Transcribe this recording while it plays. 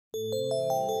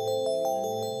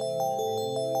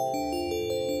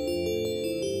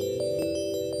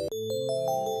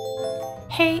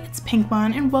Hey, it's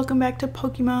Pinkmon and welcome back to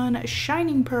Pokemon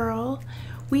Shining Pearl.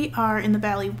 We are in the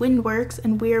Valley Windworks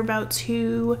and we're about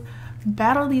to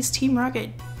battle these Team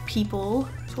Rocket people.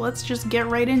 So let's just get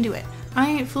right into it. I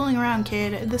ain't fooling around,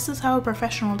 kid. This is how a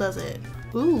professional does it.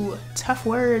 Ooh, tough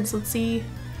words. Let's see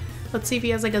if he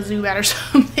has like a Zubat or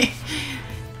something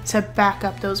to back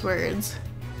up those words.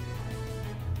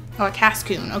 Oh, a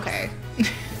Cascoon, okay.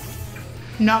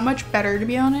 Not much better, to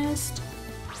be honest.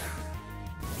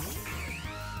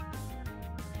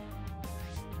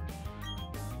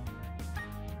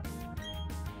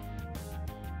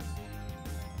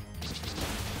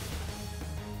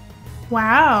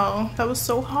 Wow, that was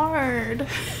so hard.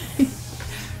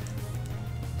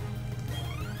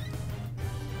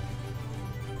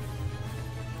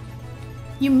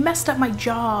 You messed up my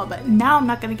job. Now I'm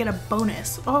not gonna get a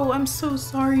bonus. Oh, I'm so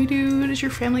sorry, dude. Is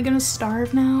your family gonna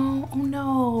starve now? Oh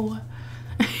no.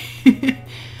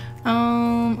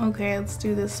 Okay, let's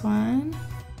do this one.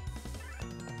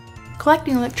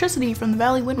 Collecting electricity from the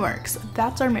Valley Windworks.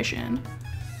 That's our mission.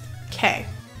 Okay.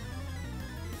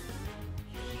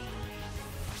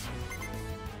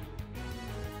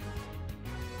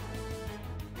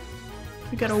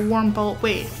 We got a warm bolt.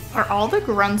 Wait, are all the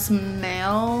grunts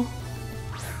male?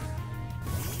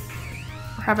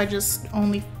 Or have I just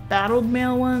only battled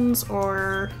male ones,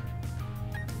 or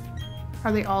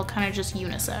are they all kind of just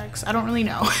unisex? I don't really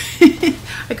know.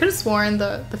 I could have sworn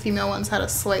the female ones had a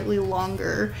slightly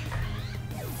longer,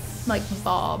 like,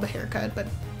 bob haircut, but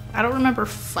I don't remember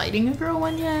fighting a girl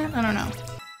one yet. I don't know.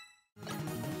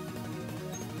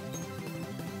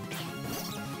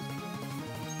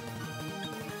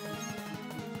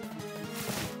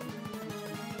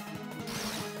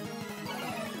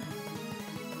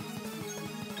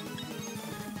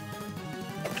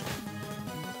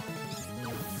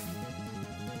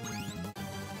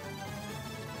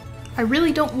 I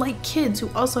really don't like kids who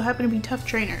also happen to be tough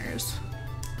trainers.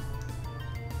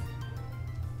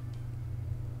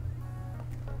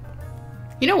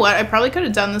 You know what? I probably could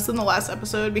have done this in the last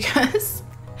episode because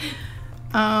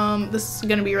this is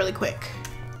gonna be really quick.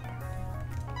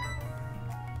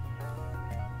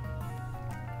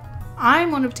 I'm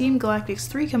one of Team Galactic's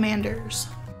 3 commanders.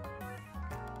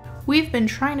 We've been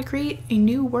trying to create a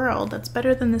new world that's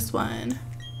better than this one.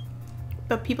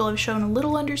 But people have shown a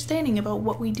little understanding about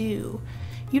what we do.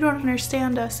 You don't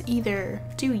understand us either,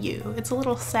 do you? It's a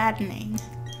little saddening.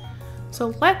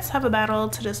 So let's have a battle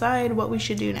to decide what we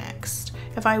should do next.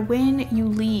 If I win, you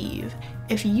leave.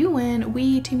 If you win,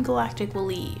 we, Team Galactic, will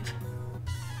leave.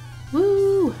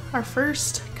 Woo! Our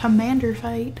first commander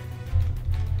fight.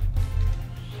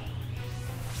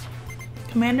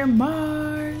 Commander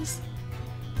Mars!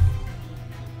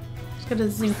 Let's get a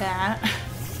Zubat.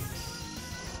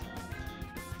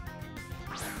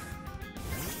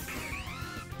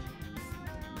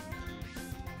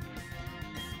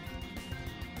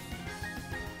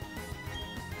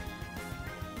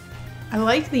 I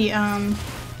like the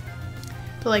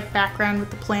like background with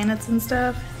the planets and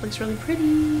stuff. It looks really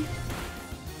pretty.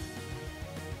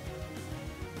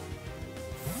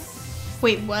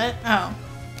 Wait, what? Oh.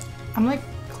 I'm like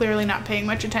clearly not paying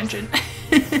much attention.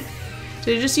 Did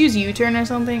I just use U-turn or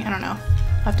something? I don't know.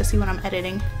 I'll have to see when I'm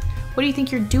editing. What do you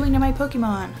think you're doing to my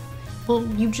Pokemon? Well,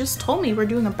 you just told me we're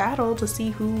doing a battle to see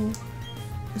who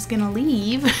is gonna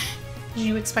leave. Did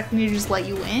you expect me to just let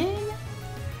you in?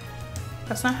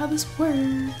 That's not how this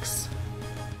works.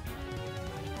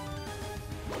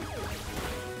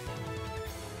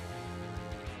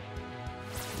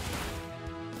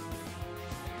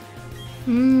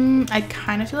 I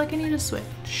kind of feel like I need to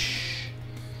switch.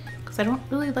 Because I don't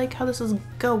really like how this is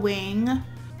going.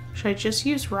 Should I just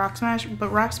use Rock Smash?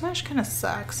 But Rock Smash kind of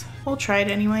sucks. We'll try it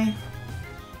anyway.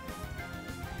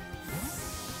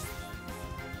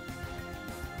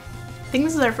 I think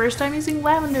this is our first time using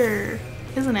Lavender,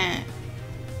 isn't it?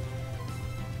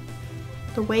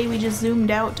 The way we just zoomed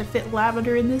out to fit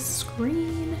Lavender in this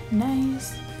screen.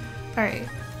 Nice. Alright.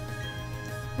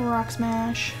 Rock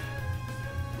Smash.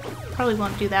 Probably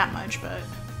won't do that much, but...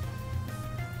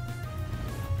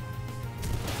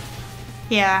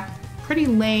 yeah, pretty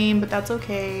lame, but that's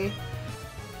okay.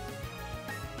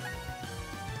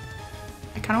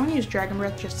 I kind of want to use Dragon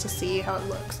Breath just to see how it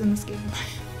looks in this game.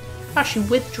 Oh, she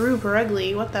withdrew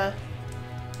Bregly. What the...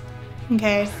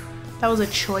 okay, that was a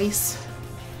choice.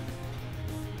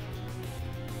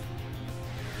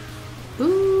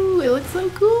 Ooh, it looks so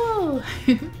cool!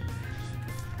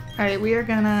 Alright, we are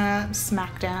gonna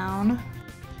smack down.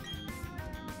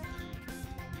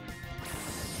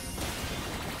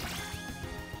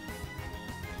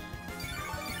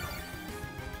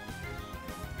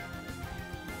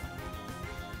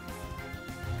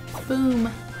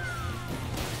 Boom.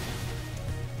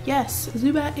 Yes,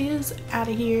 Zubat is out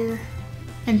of here.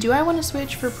 And do I want to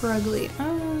switch for Purugly?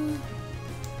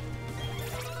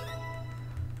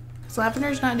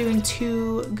 Lavender's not doing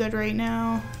too good right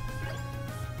now.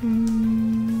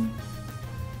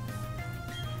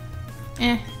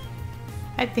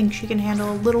 I think she can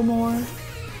handle a little more.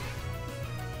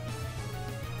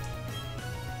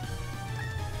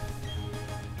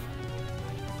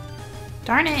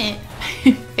 Darn it!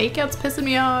 Fake out's pissing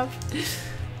me off.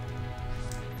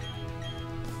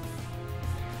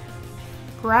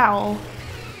 Growl.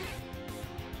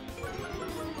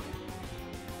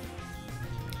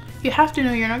 You have to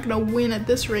know you're not gonna win at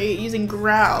this rate using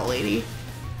Growl, lady.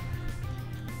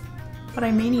 But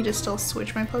I may need to still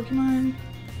switch my Pokemon.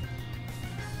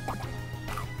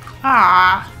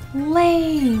 Ah,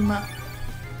 lame!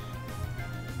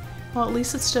 Well, at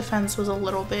least its defense was a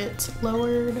little bit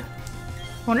lowered.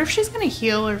 I wonder if she's gonna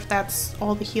heal or if that's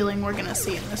all the healing we're gonna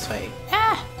see in this fight.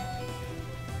 Ah!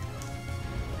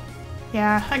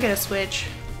 Yeah, I gotta switch.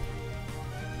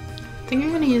 I think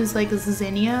I'm gonna use like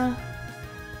Zinnia.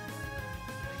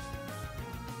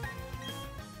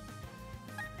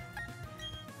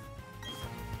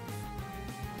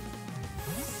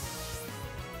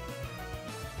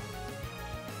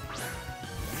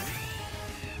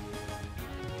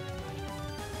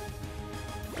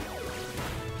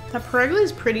 That Purugly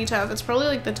is pretty tough. It's probably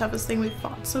like the toughest thing we've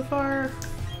fought so far.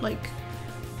 Like,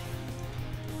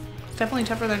 definitely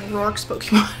tougher than Rourke's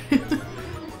Pokemon.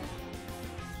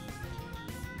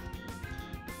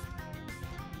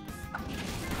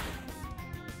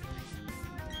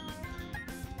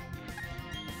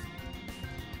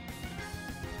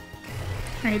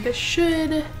 Alright, this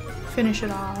should finish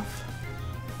it off.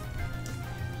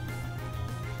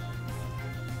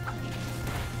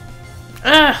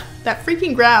 Ugh! That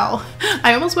freaking Growl.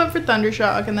 I almost went for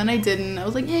Thundershock and then I didn't. I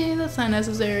was like, yeah, that's not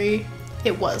necessary.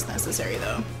 It was necessary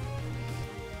though.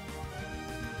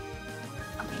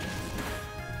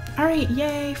 Alright,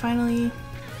 yay, finally.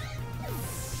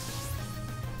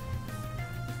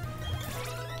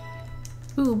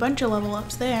 Ooh, bunch of level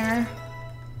ups there.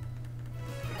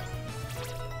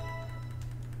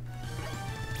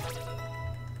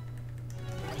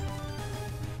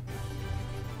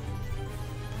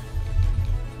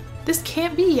 This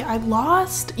can't be. I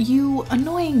lost, you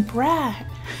annoying brat.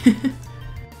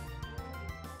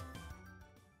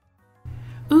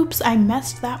 Oops, I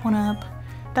messed that one up.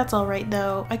 That's alright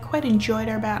though. I quite enjoyed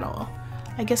our battle.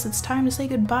 I guess it's time to say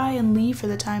goodbye and leave for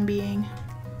the time being.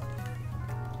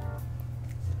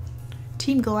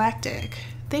 Team Galactic.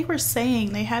 They were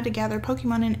saying they had to gather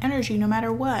Pokemon and energy no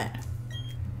matter what.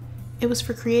 It was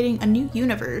for creating a new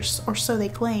universe, or so they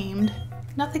claimed.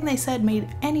 Nothing they said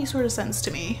made any sort of sense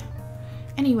to me.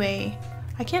 Anyway,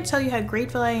 I can't tell you how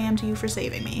grateful I am to you for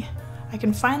saving me. I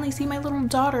can finally see my little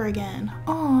daughter again.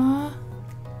 Aww.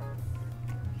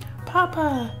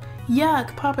 Papa!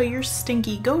 Yuck, Papa, you're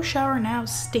stinky. Go shower now,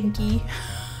 stinky.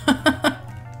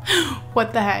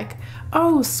 What the heck?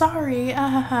 Oh, sorry.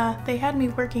 They had me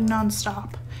working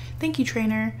non-stop. Thank you,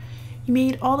 trainer. You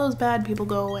made all those bad people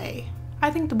go away.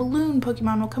 I think the balloon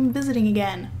Pokemon will come visiting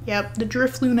again. Yep, the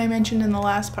Drifloon I mentioned in the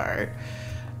last part.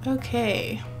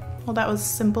 Okay. Well, that was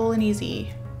simple and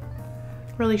easy.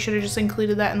 Really should have just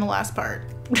included that in the last part.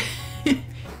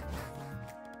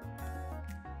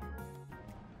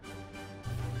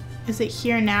 Is it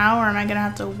here now, or am I gonna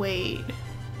have to wait?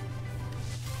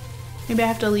 Maybe I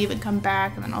have to leave and come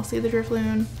back and then I'll see the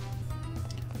Drifloon.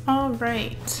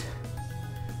 Alright.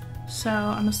 So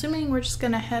I'm assuming we're just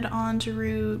gonna head on to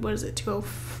route, what is it,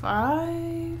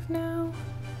 205 now?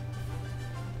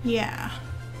 Yeah.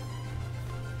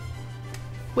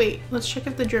 Wait, let's check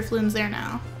if the Drifloon's there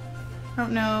now. I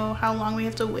don't know how long we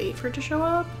have to wait for it to show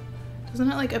up. Doesn't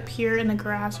it like appear in the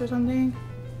grass or something?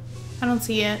 I don't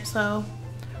see it, so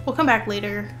we'll come back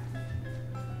later.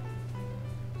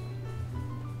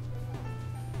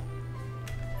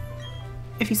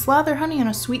 If you slather honey on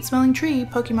a sweet-smelling tree,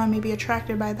 Pokemon may be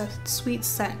attracted by the sweet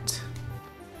scent.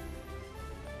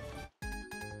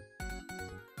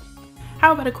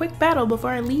 How about a quick battle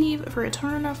before I leave for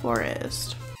Eterna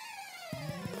Forest?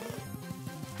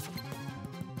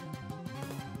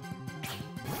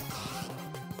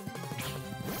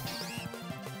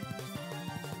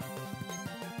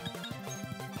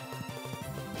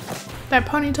 That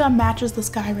ponytail matches the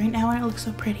sky right now and it looks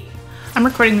so pretty. I'm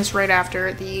recording this right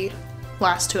after the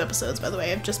last 2 episodes, by the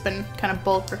way. I've just been kind of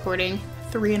bulk recording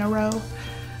 3 in a row.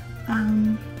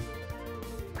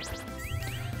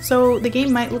 So the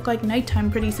game might look like nighttime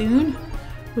pretty soon,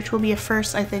 which will be a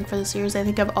first, I think, for the series. I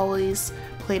think I've always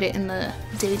played it in the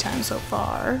daytime so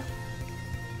far.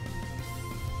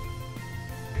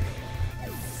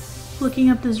 looking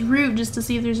up this route just to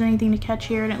see if there's anything to catch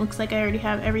here, and it looks like I already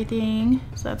have everything,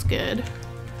 so that's good.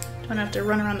 Don't have to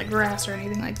run around the grass or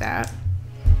anything like that.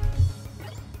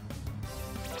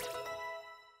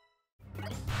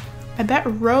 I bet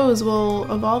Rose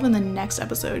will evolve in the next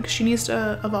episode because she needs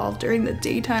to evolve during the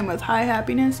daytime with high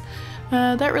happiness.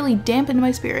 That really dampened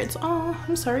my spirits. Oh,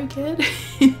 I'm sorry, kid.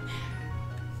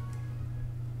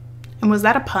 And was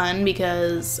that a pun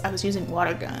because I was using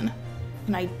water gun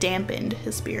and I dampened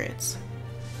his spirits?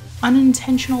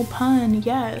 Unintentional pun,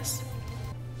 yes.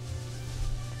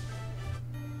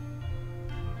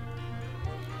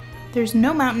 There's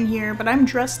no mountain here, but I'm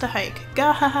dressed to hike.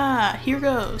 Gahaha, here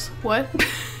goes. What?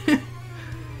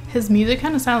 His music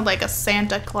kind of sounded like a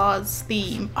Santa Claus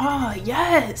theme. Oh,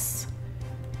 yes!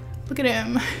 Look at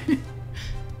him.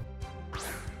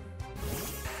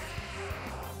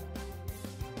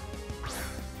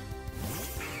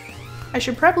 I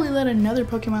should probably let another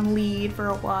Pokemon lead for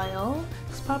a while,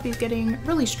 because Poppy's getting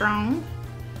really strong,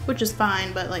 which is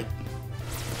fine, but like,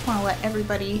 I want to let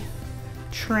everybody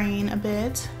train a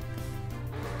bit.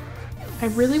 I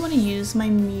really want to use my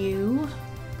Mew,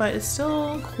 but it's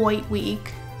still quite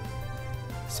weak.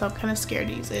 So I'm kind of scared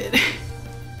to use it.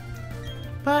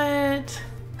 But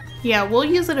yeah, we'll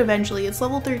use it eventually. It's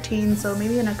level 13, so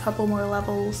maybe in a couple more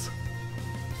levels.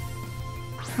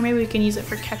 Or maybe we can use it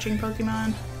for catching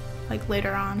Pokemon, like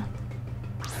later on.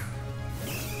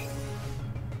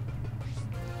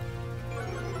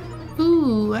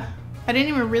 Ooh, I didn't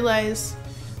even realize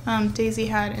Daisy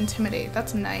had Intimidate.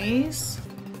 That's nice.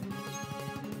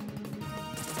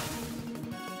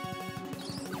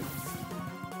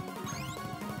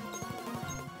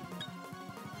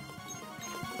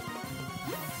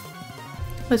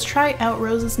 Let's try out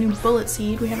Rose's new Bullet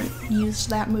Seed. We haven't used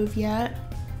that move yet.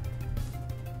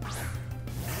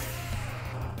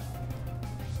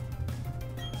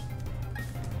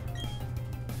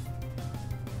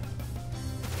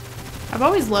 I've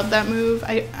always loved that move.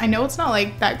 I know it's not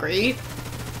like that great,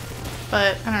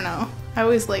 but I don't know. I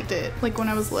always liked it. Like when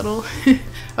I was little, I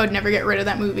would never get rid of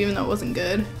that move even though it wasn't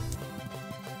good.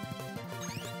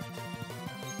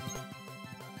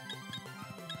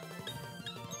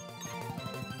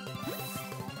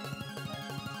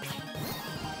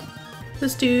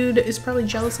 This dude is probably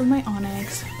jealous of my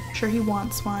Onix. I'm sure he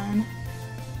wants one.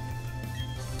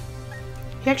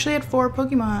 He actually had 4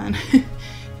 Pokemon.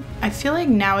 I feel like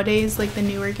nowadays, like the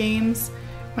newer games,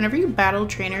 whenever you battle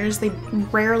trainers, they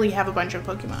rarely have a bunch of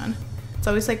Pokemon. It's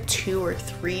always like 2 or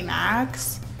 3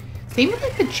 max. Same with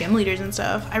like the gym leaders and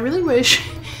stuff. I really wish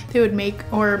they would make,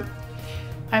 or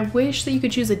I wish that you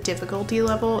could choose a difficulty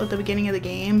level at the beginning of the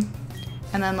game.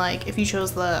 And then like if you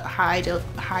chose the high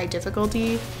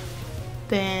difficulty,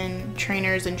 then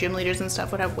trainers and gym leaders and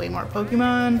stuff would have way more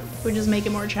Pokemon, would just make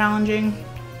it more challenging.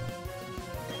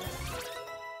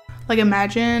 Like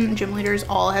imagine gym leaders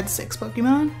all had 6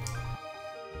 Pokemon.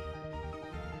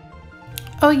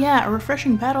 Oh yeah, a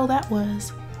refreshing battle that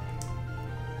was.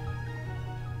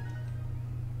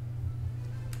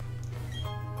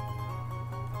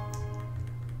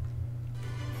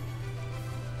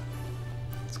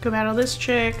 Let's go battle this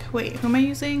chick. Wait, who am I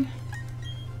using?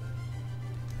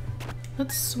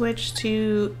 Let's switch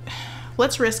to,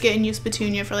 let's risk it and use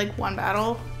Petunia for like 1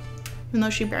 battle, even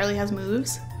though she barely has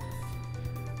moves.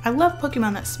 I love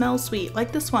Pokemon that smell sweet,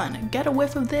 like this one. Get a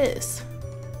whiff of this.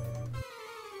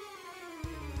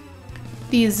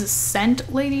 These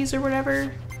scent ladies or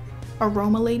whatever,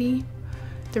 aroma lady,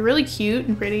 they're really cute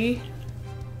and pretty,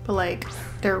 but like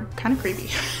they're kind of creepy.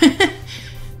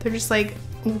 They're just like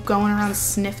going around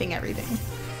sniffing everything.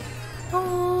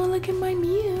 Oh, look at my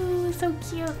Mew, it's so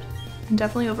cute. I'm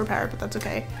definitely overpowered, but that's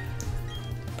okay.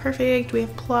 Perfect, we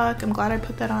have Pluck. I'm glad I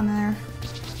put that on there.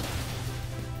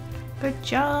 Good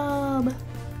job.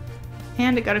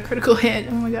 And it got a critical hit,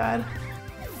 oh my god.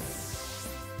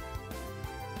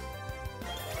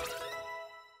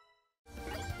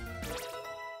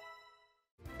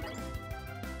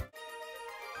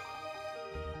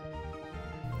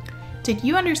 Did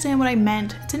you understand what I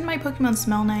meant? Didn't my Pokemon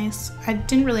smell nice? I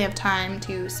didn't really have time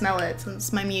to smell it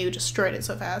since my Mew destroyed it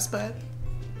so fast, but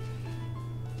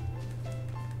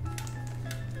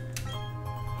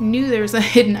I knew there was a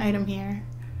hidden item here.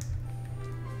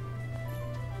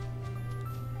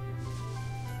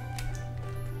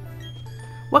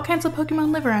 What kinds of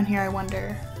Pokemon live around here, I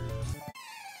wonder?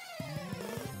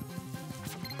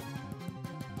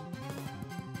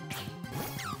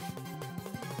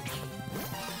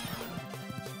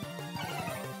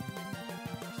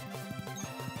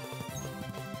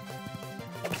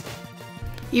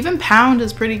 Even Pound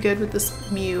is pretty good with this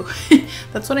Mew.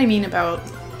 That's what I mean about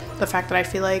the fact that I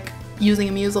feel like using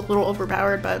a Mew is a little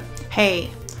overpowered, but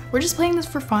Hey, we're just playing this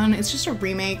for fun. It's just a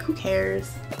remake. Who cares?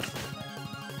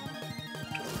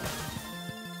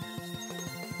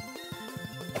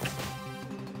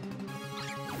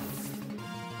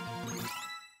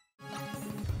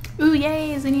 Ooh,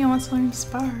 yay! Sinnoh wants to learn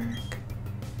Spark.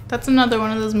 That's another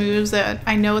one of those moves that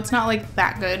I know it's not like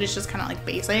that good. It's just kind of like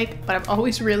basic, but I've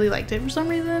always really liked it for some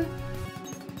reason.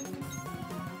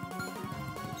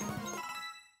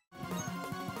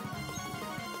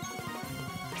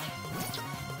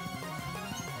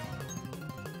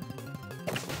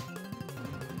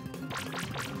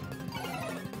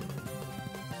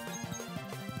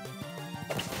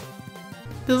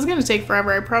 This is gonna take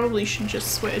forever. I probably should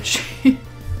just switch.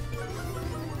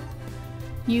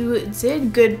 You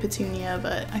did good, Petunia,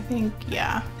 but I think,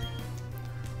 yeah.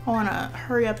 I want to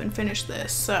hurry up and finish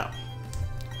this, so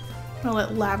I'm gonna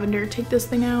let Lavender take this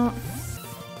thing out.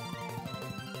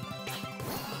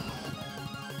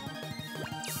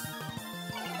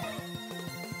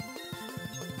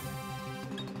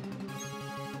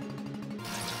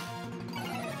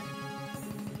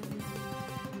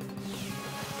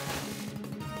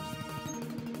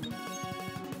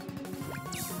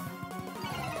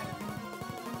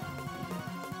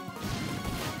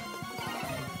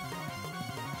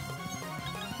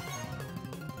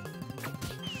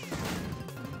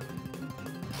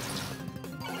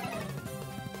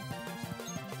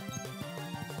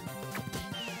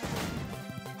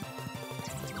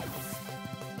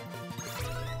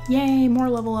 Yay, more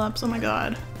level ups. Oh my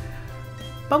god.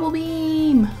 Bubble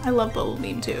Beam! I love Bubble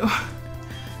Beam too.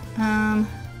 I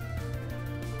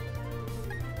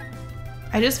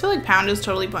just feel like Pound is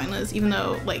totally pointless, even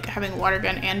though like having Water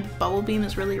Gun and Bubble Beam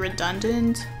is really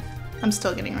redundant. I'm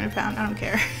still getting rid of Pound, I don't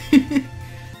care.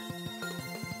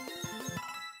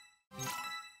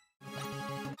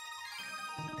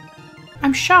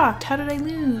 I'm shocked, how did I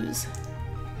lose?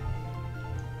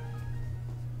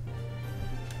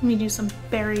 Let me do some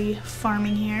berry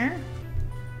farming here.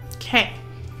 Okay.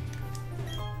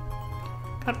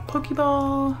 Got a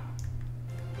Pokeball.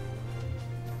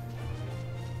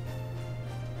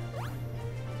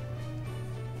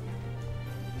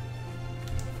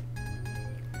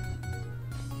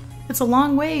 It's a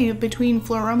long way between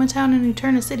Floroma Town and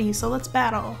Eterna City, so let's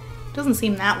battle. Doesn't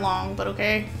seem that long, but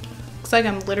okay. Looks like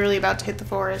I'm literally about to hit the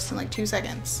forest in like 2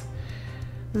 seconds.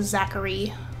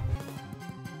 Zachary.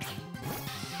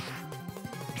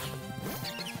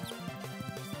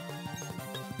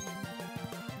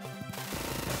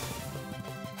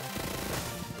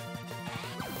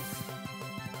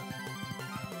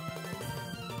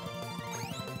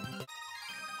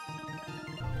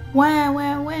 Wah,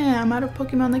 wah, wah, I'm out of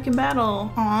Pokemon that can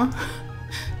battle. Aw.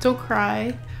 Don't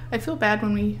cry. I feel bad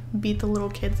when we beat the little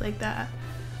kids like that.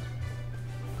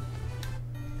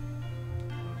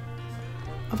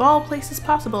 Of all places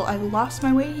possible, I've lost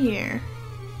my way here.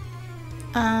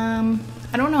 I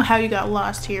don't know how you got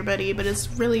lost here, buddy, but it's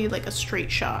really like a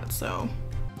straight shot, so.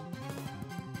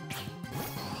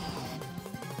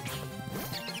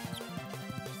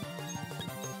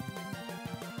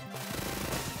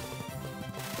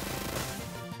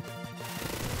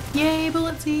 Yay,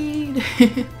 Bullet Seed!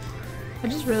 I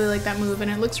just really like that move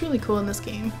and it looks really cool in this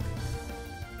game.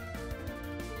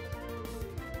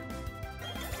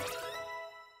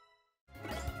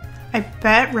 I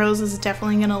bet Rose is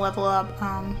definitely gonna level up,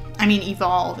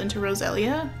 evolve into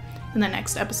Roselia in the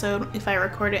next episode if I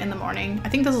record it in the morning. I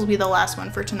think this will be the last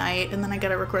one for tonight and then I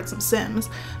gotta record some Sims.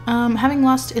 Having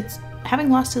lost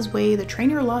his way, the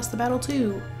trainer lost the battle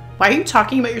too. Why are you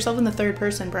talking about yourself in the third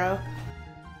person, bro?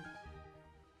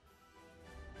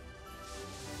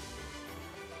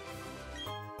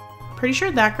 Pretty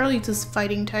sure that girl uses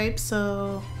fighting type,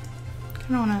 so I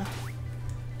kinda wanna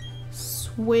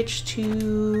switch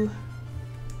to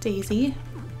Daisy.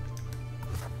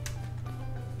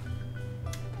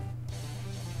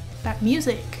 That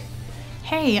music.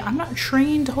 Hey, I'm not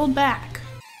trained to hold back.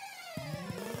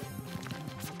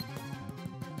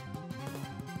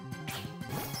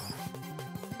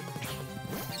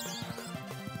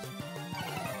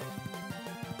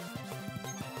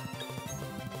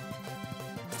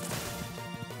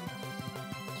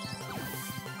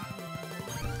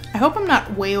 I hope I'm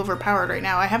not way overpowered right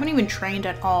now. I haven't even trained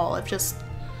at all.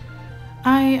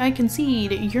 I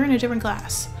concede, you're in a different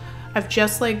class. I've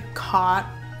just like caught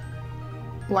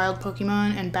wild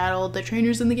Pokemon and battled the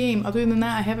trainers in the game. Other than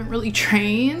that, I haven't really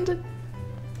trained.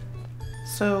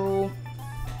 So,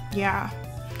 yeah.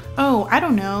 Oh, I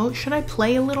don't know. Should I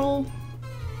play a little?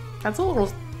 That's a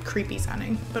little creepy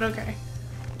sounding, but okay.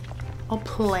 I'll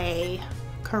play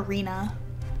Karina.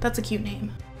 That's a cute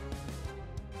name.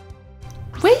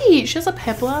 Wait, she has a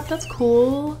Piplup? That's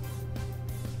cool.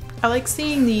 I like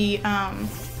seeing the,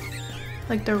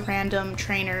 like the random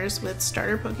trainers with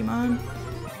starter Pokemon.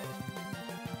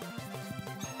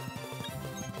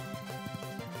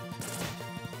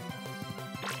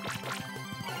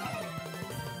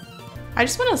 I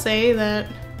just want to say that,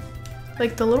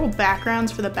 like, the little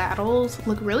backgrounds for the battles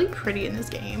look really pretty in this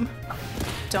game.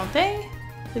 Don't they?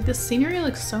 Like, the scenery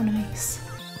looks so nice.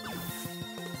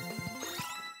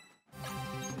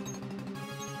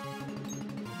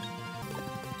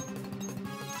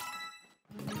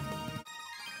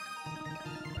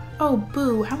 Oh,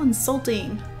 boo, how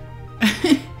insulting.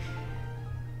 Let's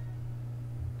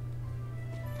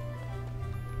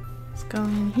go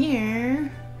in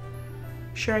here.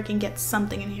 Sure, I can get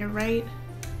something in here, right?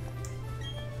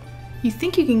 You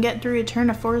think you can get through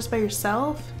Eterna Forest by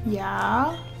yourself?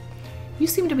 Yeah? You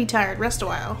seem to be tired. Rest a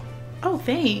while. Oh,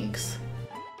 thanks.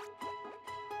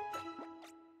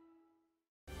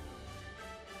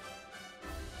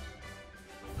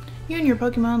 You and your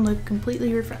Pokemon look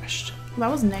completely refreshed. Well,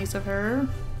 that was nice of her.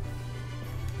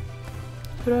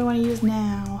 Who do I want to use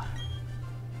now?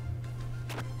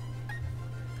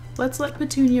 Let's let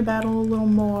Petunia battle a little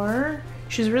more.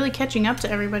 She's really catching up to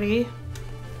everybody.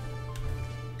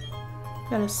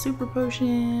 Got a super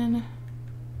potion.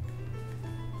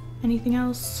 Anything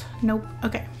else? Nope.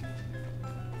 Okay.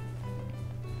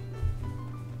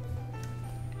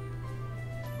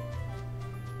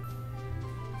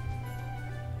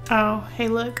 Oh, hey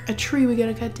look, a tree we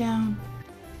gotta cut down.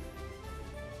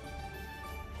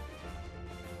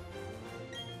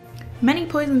 Many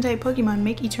poison-type Pokemon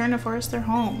make Eterna Forest their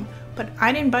home, but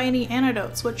I didn't buy any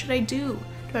antidotes. What should I do?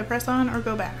 Do I press on or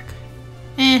go back?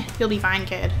 You'll be fine,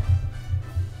 kid.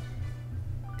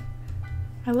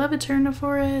 I love Eterna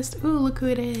Forest. Ooh, look who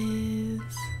it is.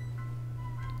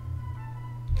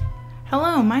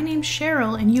 Hello, my name's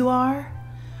Cheryl, and you are?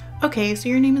 Okay, so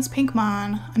your name is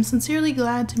Pinkmon. I'm sincerely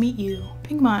glad to meet you.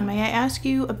 Pinkmon, may I ask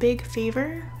you a big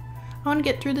favor? I want to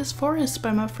get through this forest, but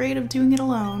I'm afraid of doing it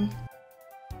alone.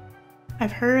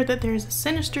 I've heard that there's a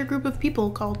sinister group of people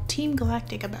called Team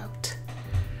Galactic about.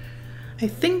 I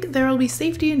think there will be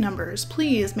safety in numbers.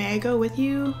 Please, may I go with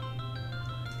you?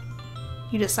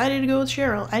 You decided to go with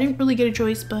Cheryl. I didn't really get a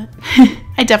choice, but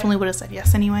I definitely would have said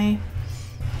yes anyway.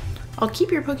 I'll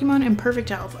keep your Pokemon in perfect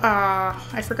health.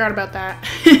 I forgot about that.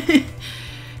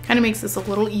 Kind of makes this a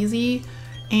little easy.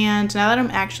 And now that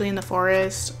I'm actually in the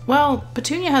forest, well,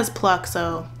 Petunia has Pluck,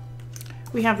 so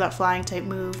we have that flying type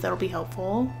move that'll be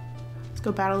helpful. Let's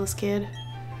go battle this kid.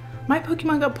 My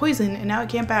Pokemon got poisoned and now it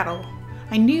can't battle.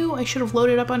 I knew I should have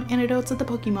loaded up on antidotes at the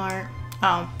Pokemart.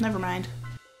 Oh, never mind.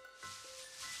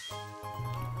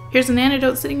 Here's an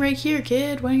antidote sitting right here,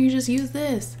 kid. Why don't you just use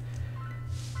this?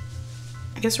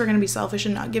 I guess we're gonna be selfish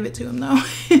and not give it to him though.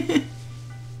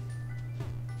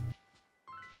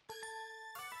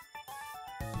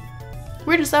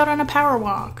 We're just out on a power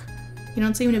walk. You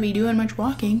don't seem to be doing much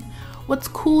walking. What's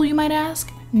cool, you might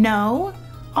ask? No?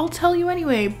 I'll tell you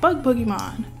anyway. Bug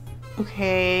Pokemon.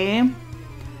 Okay.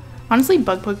 Honestly,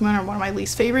 bug Pokemon are one of my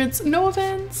least favorites. No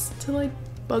offense to like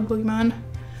bug Pokemon,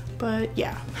 but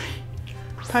yeah.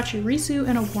 Pachirisu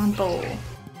and a Wurmple.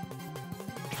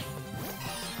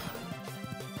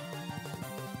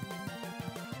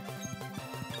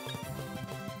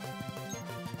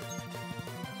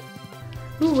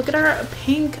 Ooh, look at our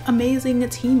pink amazing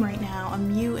team right now. A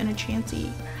Mew and a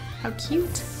Chansey. How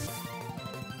cute.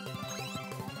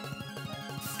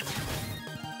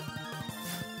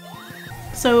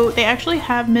 So they actually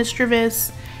have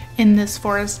Mischievous in this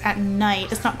forest at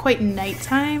night. It's not quite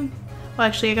nighttime. Well,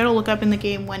 actually, I gotta look up in the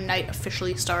game when night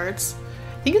officially starts.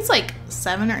 I think it's like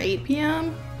 7 or 8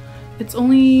 p.m. It's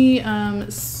only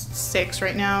 6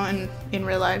 right now in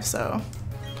real life, so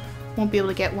won't be able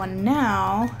to get one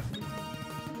now.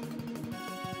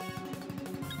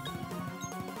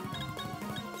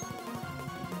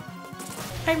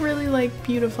 I really like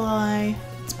Beautifly.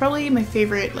 It's probably my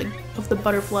favorite, like, of the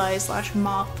butterfly /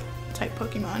 moth type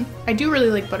Pokemon. I do really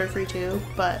like Butterfree too,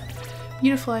 but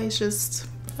Beautifly is just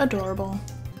adorable.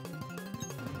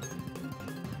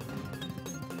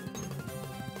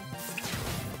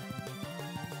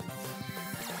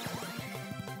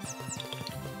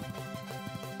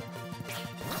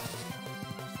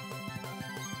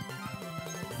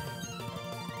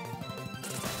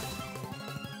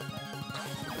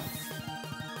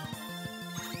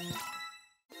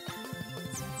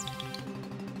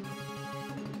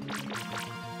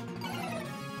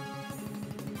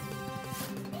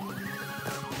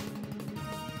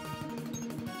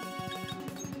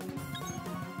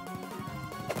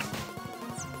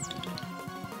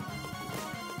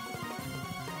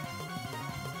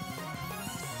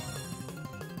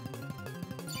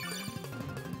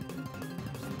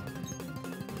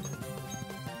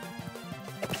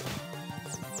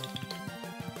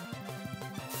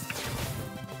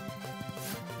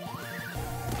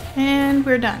 And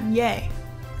we're done. Yay.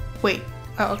 Wait.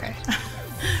 Oh, okay.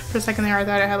 For a second there, I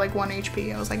thought I had like 1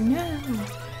 HP. I was like, no.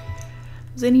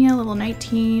 Zinnia, level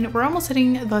 19. We're almost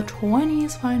hitting the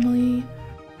 20s finally.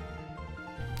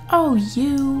 Oh,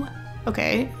 you.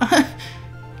 Okay.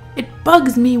 It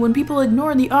bugs me when people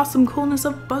ignore the awesome coolness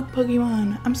of bug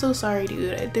Pokemon. I'm so sorry,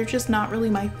 dude. They're just not really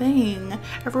my thing.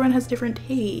 Everyone has different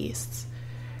tastes.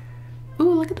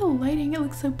 Ooh, look at the lighting. It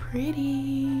looks so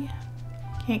pretty.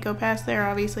 Can't go past there,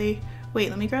 obviously. Wait,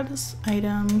 let me grab this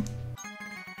item.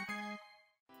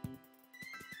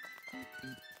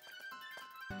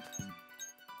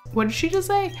 What did she just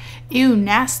say? Ew,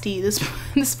 nasty. This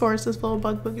forest is full of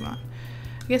bug Pokemon.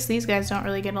 I guess these guys don't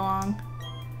really get along.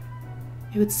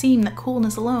 It would seem that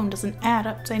coolness alone doesn't add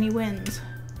up to any wins.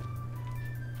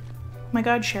 Oh my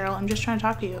god, Cheryl, I'm just trying to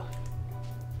talk to you.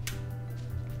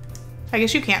 I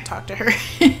guess you can't talk to her.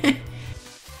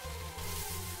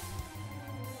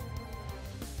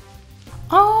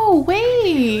 Oh,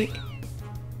 wait!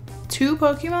 2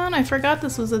 Pokemon? I forgot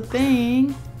this was a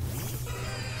thing.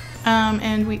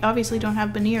 And we obviously don't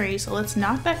have Baniri, so let's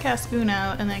knock that Cascoon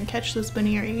out and then catch this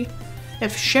Baniri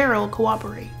if Cheryl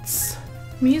cooperates.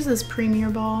 Let me use this Premier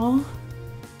Ball.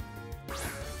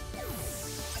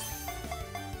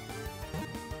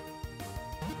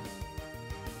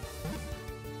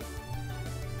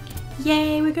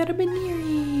 Yay, we got a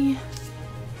Baniri!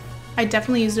 I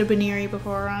definitely used a Baniri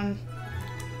before on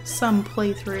some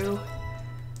playthrough.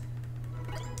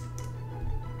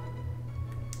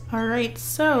 Alright,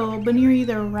 so Baniri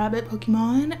the rabbit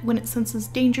Pokemon, when it senses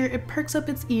danger, it perks up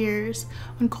its ears.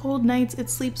 On cold nights, it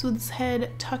sleeps with its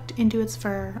head tucked into its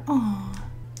fur. Aww.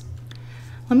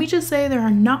 Let me just say there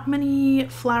are not many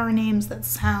flower names that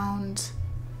sound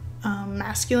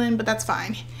masculine, but that's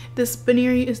fine. This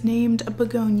Baniri is named a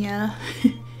Begonia,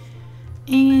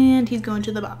 and he's going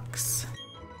to the box.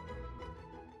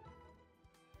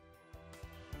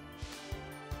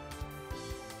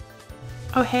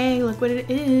 Oh hey, look what it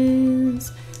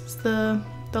is! It's the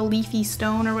leafy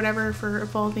stone or whatever for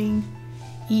evolving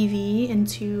Eevee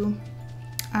into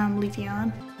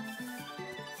Leafeon.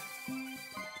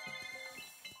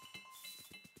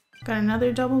 Got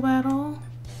another double battle.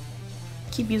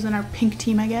 Keep using our pink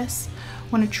team, I guess.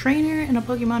 When a trainer and a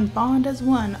Pokemon bond as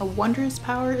one, a wondrous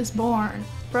power is born.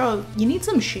 Bro, you need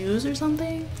some shoes or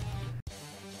something?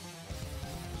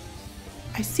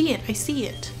 I see it, I see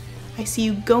it. I see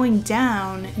you going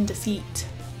down in defeat.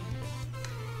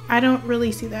 I don't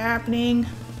really see that happening.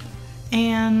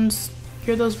 And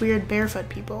you're those weird barefoot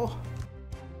people.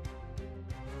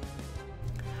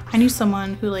 I knew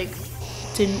someone who like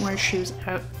didn't wear shoes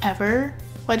ever.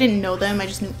 Well, I didn't know them, I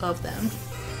just knew of them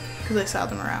because I saw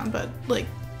them around, but like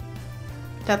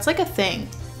that's like a thing.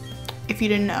 If you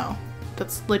didn't know,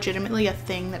 that's legitimately a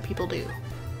thing that people do.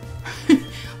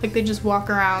 Like they just walk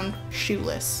around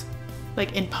shoeless.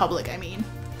 Like in public, I mean.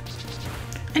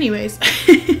 Anyways,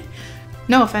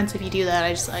 no offense if you do that,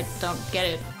 I don't get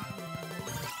it.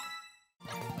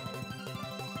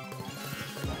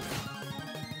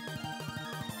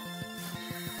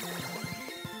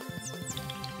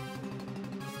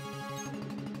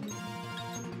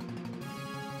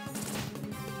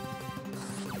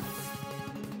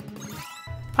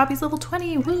 Poppy's level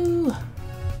 20, woo!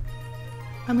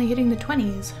 Finally hitting the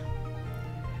 20s.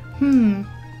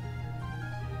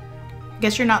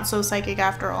 Guess you're not so psychic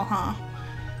after all, huh?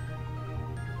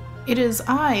 It is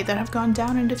I that have gone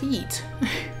down in defeat.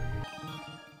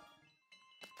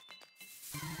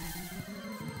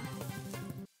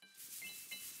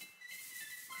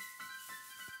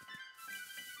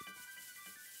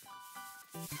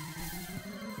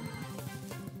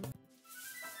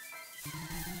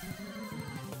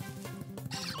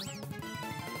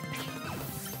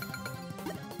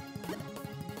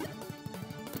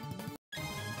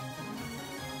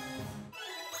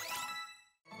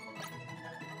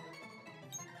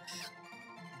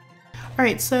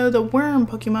 Alright, so the worm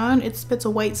Pokemon, it spits a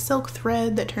white silk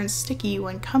thread that turns sticky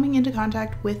when coming into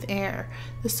contact with air.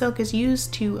 The silk is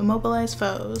used to immobilize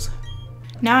foes.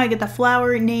 Now I get the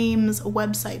flower names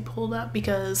website pulled up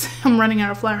because I'm running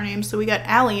out of flower names. So we got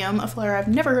Allium, a flower I've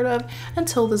never heard of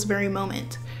until this very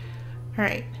moment.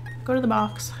 Alright, go to the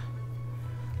box.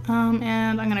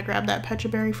 And I'm gonna grab that Pecha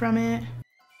Berry from it.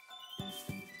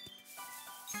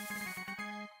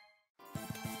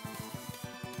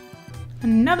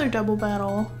 Another double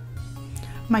battle.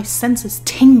 My senses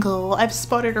tingle. I've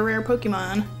spotted a rare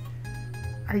Pokemon.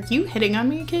 Are you hitting on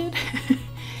me, kid?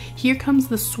 Here comes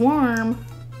the swarm.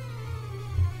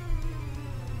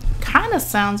 Kinda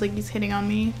sounds like he's hitting on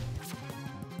me.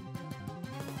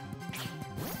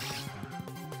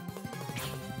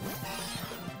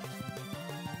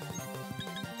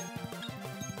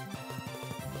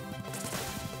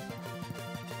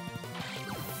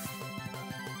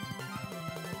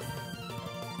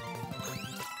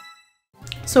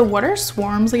 So what are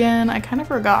swarms again? I kind of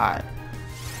forgot.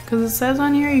 Because it says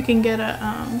on here you can get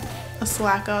a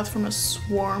slack oath from a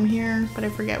swarm here, but I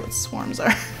forget what swarms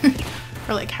are.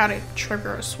 Or like how to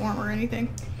trigger a swarm or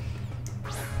anything.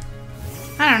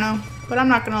 I don't know, but I'm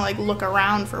not gonna like look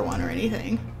around for one or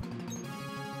anything.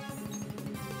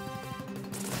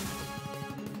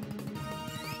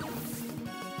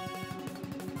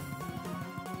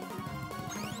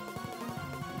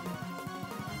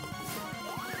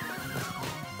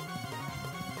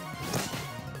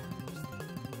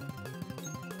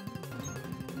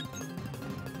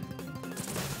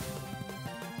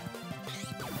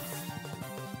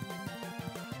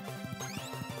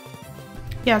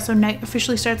 Yeah, so night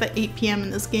officially starts at 8 p.m.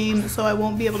 in this game, so I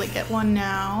won't be able to get one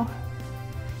now.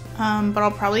 But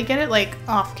I'll probably get it like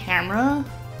off camera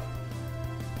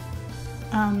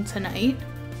tonight.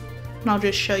 And I'll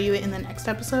just show you it in the next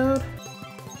episode.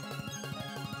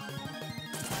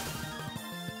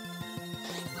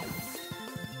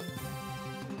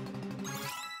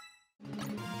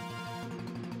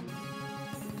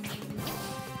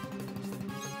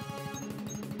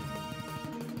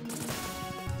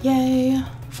 Yay,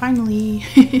 finally.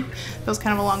 That was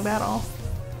kind of a long battle.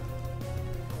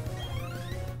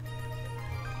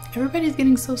 Everybody's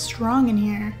getting so strong in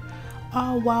here.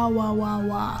 Oh, wow, wow, wow,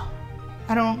 wow.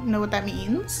 I don't know what that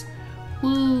means.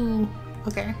 Woo.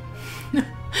 Okay.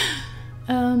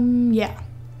 Yeah.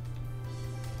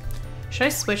 Should I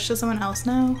switch to someone else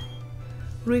now?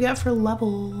 What do we got for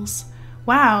levels?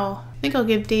 Wow. I think I'll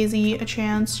give Daisy a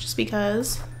chance just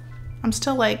because I'm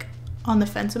still like on the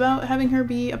fence about having her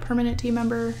be a permanent team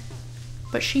member,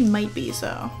 but she might be,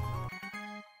 so.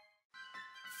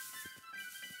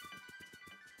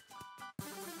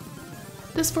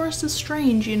 This forest is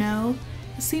strange, you know.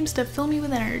 It seems to fill me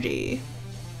with energy.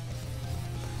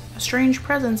 A strange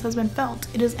presence has been felt.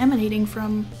 It is emanating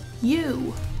from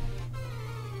you.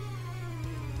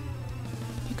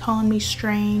 You calling me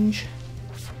strange?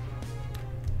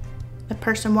 The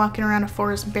person walking around a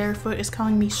forest barefoot is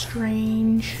calling me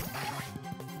strange.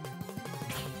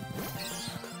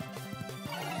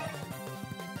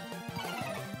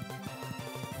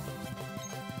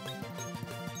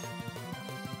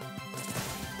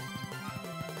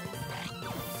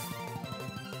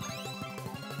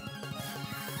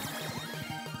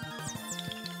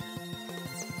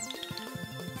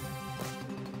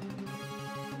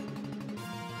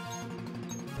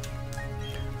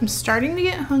 I'm starting to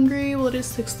get hungry. Well, it is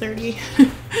 6:30.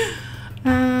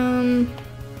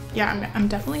 Yeah, I'm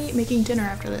definitely making dinner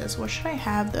after this. What should I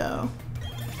have though?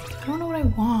 I don't know what I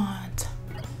want.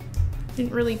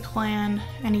 Didn't really plan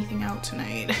anything out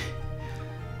tonight.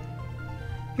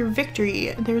 Your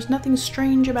victory. There's nothing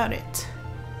strange about it.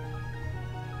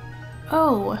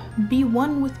 Oh, be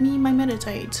one with me, my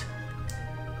meditate.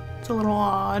 It's a little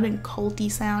odd and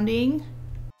culty sounding.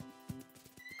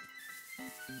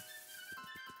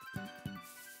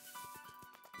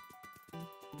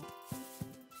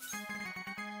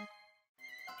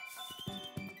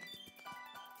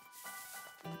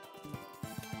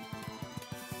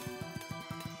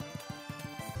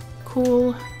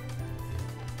 Cool.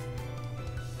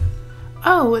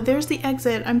 Oh, there's the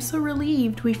exit. I'm so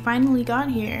relieved we finally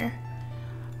got here.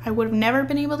 I would have never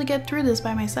been able to get through this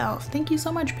by myself. Thank you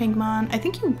so much, Pinkmon. I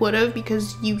think you would have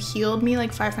because you healed me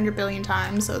like 500 billion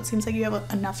times, so it seems like you have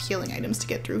enough healing items to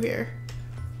get through here.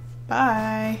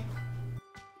 Bye.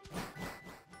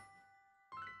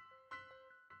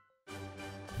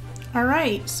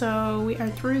 Alright, so we are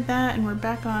through that and we're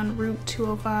back on Route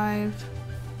 205.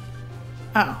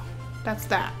 Oh. That's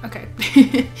that. Okay.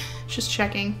 Just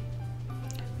checking.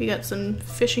 We got some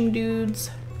fishing dudes.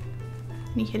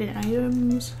 Any hidden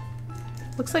items?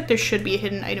 Looks like there should be a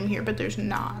hidden item here, but there's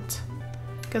not.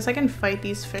 Guess I can fight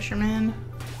these fishermen.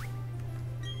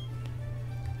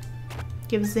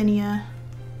 Give Zinnia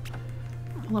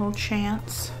a little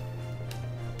chance.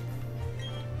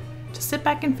 To sit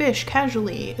back and fish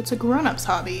casually. It's a grown-up's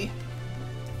hobby.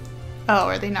 Oh,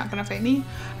 are they not gonna fight me?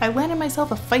 I landed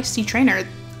myself a feisty trainer.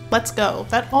 Let's go.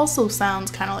 That also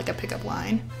sounds kind of like a pickup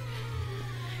line.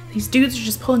 These dudes are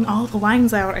just pulling all the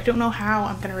lines out. I don't know how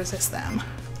I'm gonna resist them.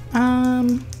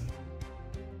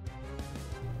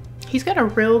 He's got a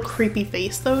real creepy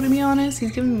face though, to be honest.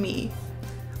 He's giving me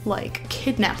like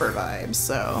kidnapper vibes,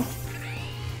 so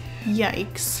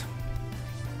yikes.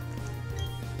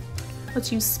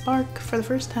 Let's use Spark for the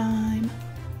first time.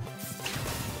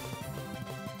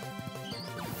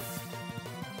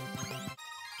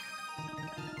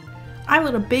 I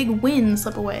let a big win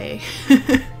slip away.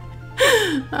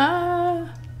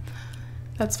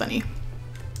 That's funny.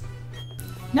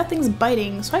 Nothing's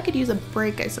biting, so I could use a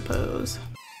break, I suppose.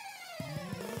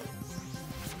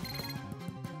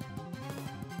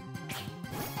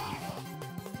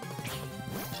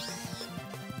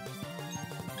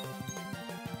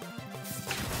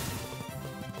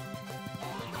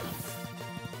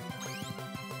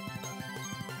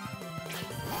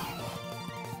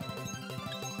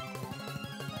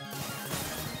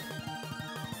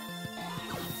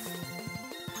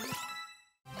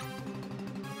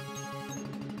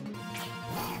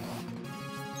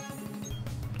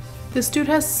 This dude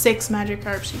has 6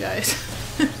 Magikarps, you guys.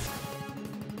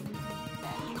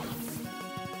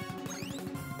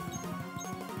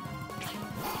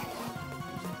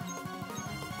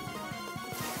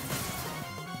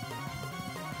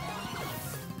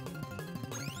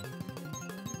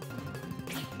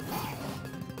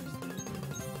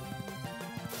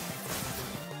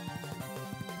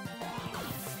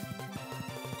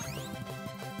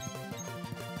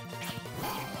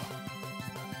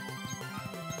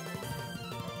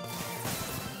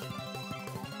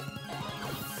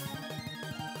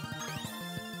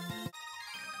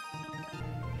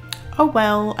 Oh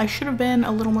well, I should have been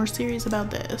a little more serious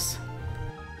about this.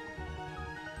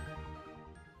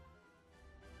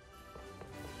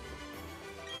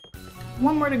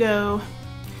 One more to go.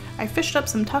 I fished up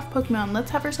some tough Pokemon.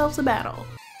 Let's have ourselves a battle.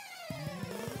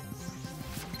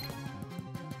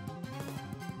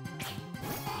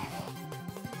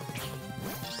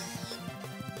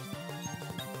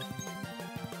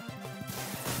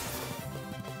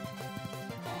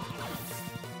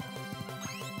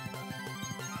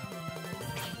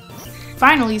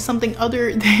 Finally, something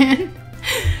other than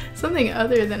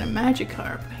a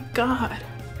Magikarp. My God,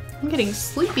 I'm getting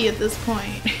sleepy at this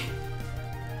point.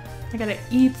 I gotta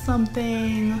eat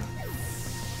something,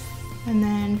 and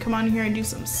then come on here and do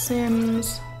some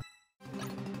Sims.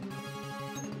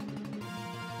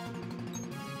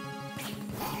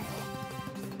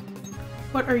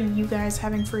 What are you guys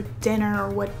having for dinner,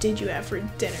 or what did you have for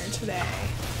dinner today?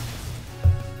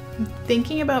 I'm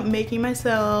thinking about making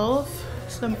myself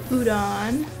some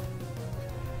udon.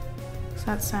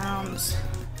 That sounds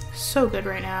so good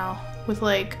right now. With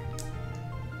like,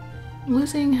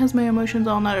 losing has my emotions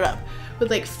all knotted up.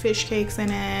 With like fish cakes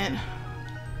in it.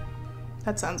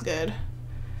 That sounds good.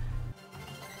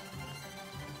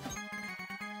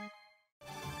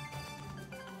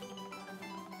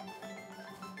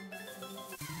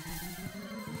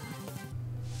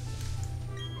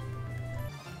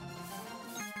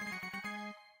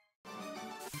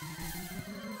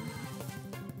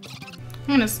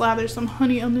 I'm gonna slather some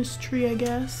honey on this tree, I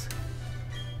guess.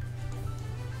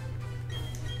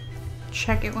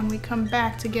 Check it when we come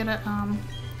back to get a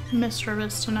mist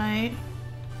harvest tonight.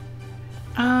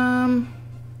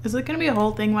 Is it gonna be a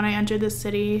whole thing when I enter this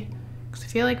city? Because I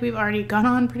feel like we've already gone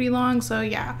on pretty long, so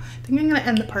yeah. I think I'm gonna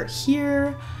end the part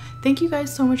here. Thank you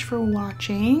guys so much for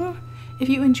watching. If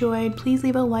you enjoyed, please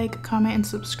leave a like, comment, and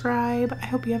subscribe. I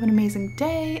hope you have an amazing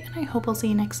day, and I hope I'll see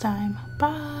you next time.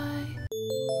 Bye!